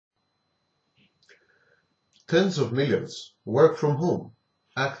Tens of millions work from home,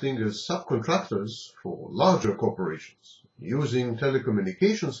 acting as subcontractors for larger corporations, using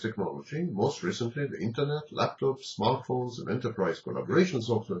telecommunications technology, most recently the internet, laptops, smartphones, and enterprise collaboration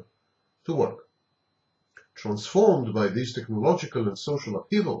software, to work. Transformed by these technological and social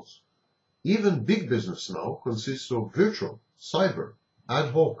upheavals, even big business now consists of virtual, cyber,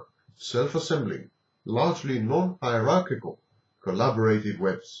 ad hoc, self-assembling, largely non-hierarchical, collaborative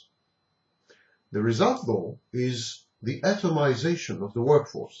webs. The result, though, is the atomization of the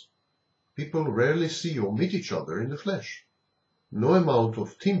workforce. People rarely see or meet each other in the flesh. No amount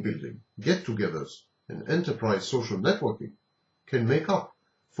of team building, get-togethers, and enterprise social networking can make up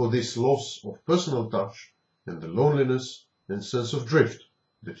for this loss of personal touch and the loneliness and sense of drift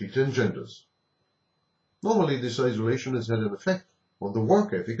that it engenders. Normally, this isolation has had an effect on the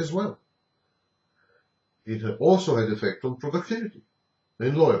work ethic as well. It also had effect on productivity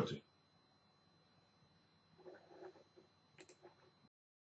and loyalty.